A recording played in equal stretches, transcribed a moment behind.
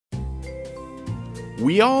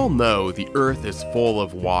We all know the Earth is full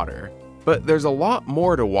of water, but there's a lot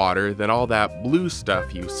more to water than all that blue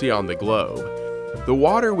stuff you see on the globe. The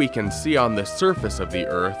water we can see on the surface of the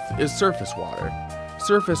Earth is surface water.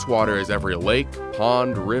 Surface water is every lake,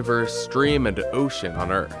 pond, river, stream, and ocean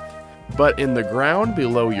on Earth. But in the ground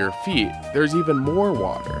below your feet, there's even more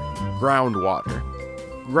water, groundwater.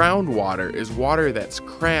 Groundwater is water that's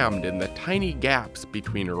crammed in the tiny gaps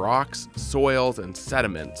between rocks, soils, and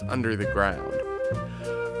sediments under the ground.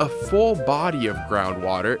 A full body of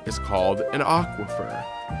groundwater is called an aquifer.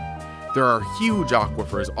 There are huge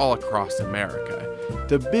aquifers all across America.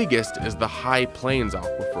 The biggest is the High Plains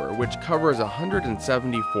Aquifer, which covers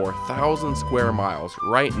 174,000 square miles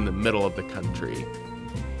right in the middle of the country.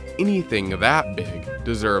 Anything that big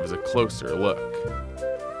deserves a closer look.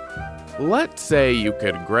 Let's say you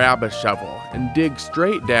could grab a shovel and dig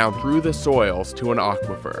straight down through the soils to an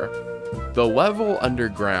aquifer. The level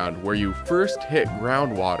underground where you first hit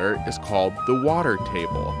groundwater is called the water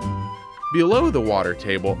table. Below the water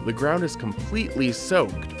table, the ground is completely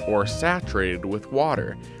soaked or saturated with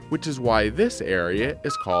water, which is why this area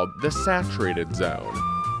is called the saturated zone.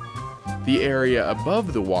 The area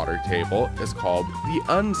above the water table is called the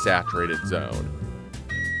unsaturated zone.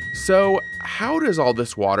 So, how does all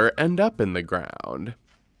this water end up in the ground?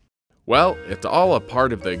 Well, it's all a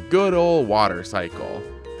part of the good old water cycle.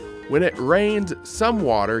 When it rains, some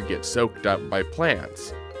water gets soaked up by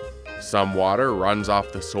plants. Some water runs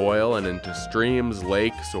off the soil and into streams,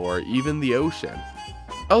 lakes, or even the ocean.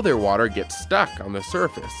 Other water gets stuck on the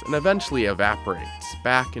surface and eventually evaporates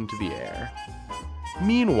back into the air.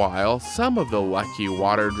 Meanwhile, some of the lucky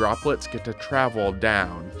water droplets get to travel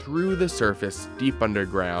down through the surface deep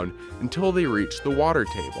underground until they reach the water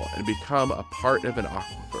table and become a part of an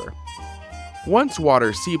aquifer. Once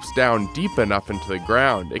water seeps down deep enough into the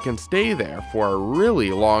ground, it can stay there for a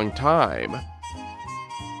really long time.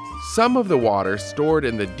 Some of the water stored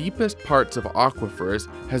in the deepest parts of aquifers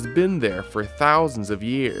has been there for thousands of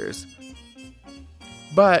years.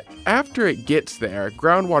 But after it gets there,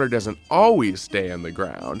 groundwater doesn't always stay in the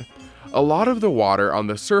ground. A lot of the water on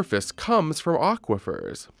the surface comes from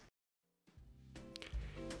aquifers.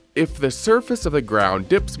 If the surface of the ground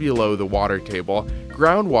dips below the water table,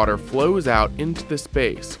 groundwater flows out into the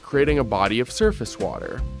space, creating a body of surface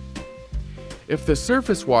water. If the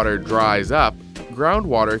surface water dries up,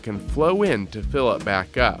 groundwater can flow in to fill it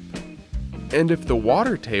back up. And if the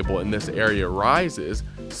water table in this area rises,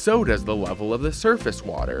 so does the level of the surface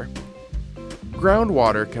water.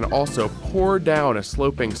 Groundwater can also pour down a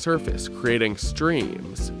sloping surface, creating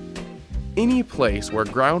streams. Any place where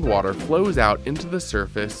groundwater flows out into the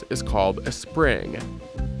surface is called a spring.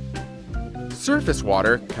 Surface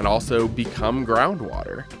water can also become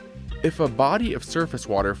groundwater. If a body of surface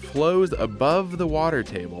water flows above the water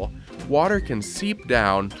table, water can seep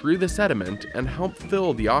down through the sediment and help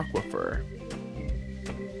fill the aquifer.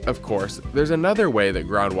 Of course, there's another way that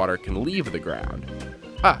groundwater can leave the ground: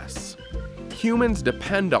 us. Humans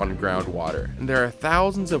depend on groundwater, and there are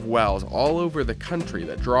thousands of wells all over the country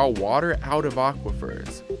that draw water out of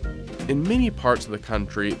aquifers. In many parts of the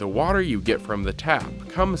country, the water you get from the tap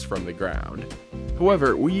comes from the ground.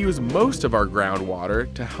 However, we use most of our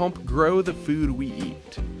groundwater to help grow the food we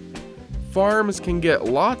eat. Farms can get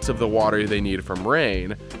lots of the water they need from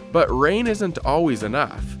rain, but rain isn't always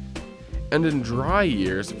enough. And in dry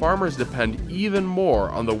years, farmers depend even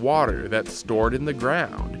more on the water that's stored in the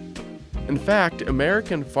ground. In fact,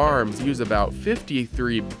 American farms use about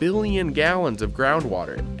 53 billion gallons of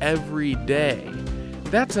groundwater every day.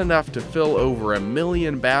 That's enough to fill over 1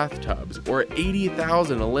 million bathtubs or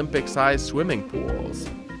 80,000 Olympic-sized swimming pools.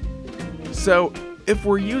 So, if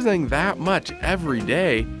we're using that much every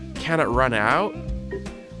day, can it run out?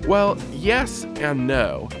 Well, yes and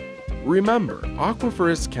no. Remember,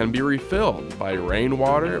 aquifers can be refilled by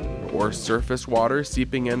rainwater or surface water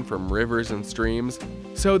seeping in from rivers and streams,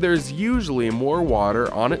 so there's usually more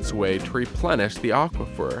water on its way to replenish the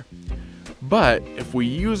aquifer. But if we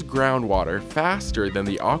use groundwater faster than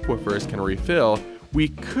the aquifers can refill, we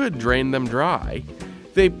could drain them dry.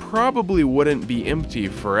 They probably wouldn't be empty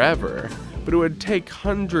forever, but it would take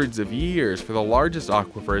hundreds of years for the largest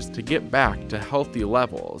aquifers to get back to healthy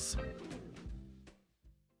levels.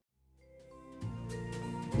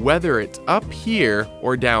 Whether it's up here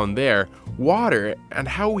or down there, water and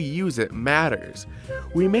how we use it matters.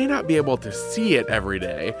 We may not be able to see it every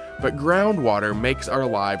day, but groundwater makes our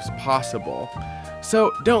lives possible.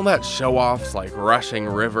 So don't let show-offs like rushing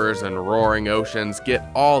rivers and roaring oceans get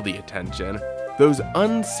all the attention. Those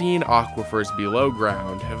unseen aquifers below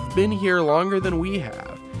ground have been here longer than we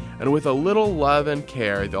have, and with a little love and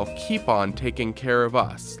care, they'll keep on taking care of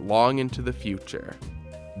us long into the future.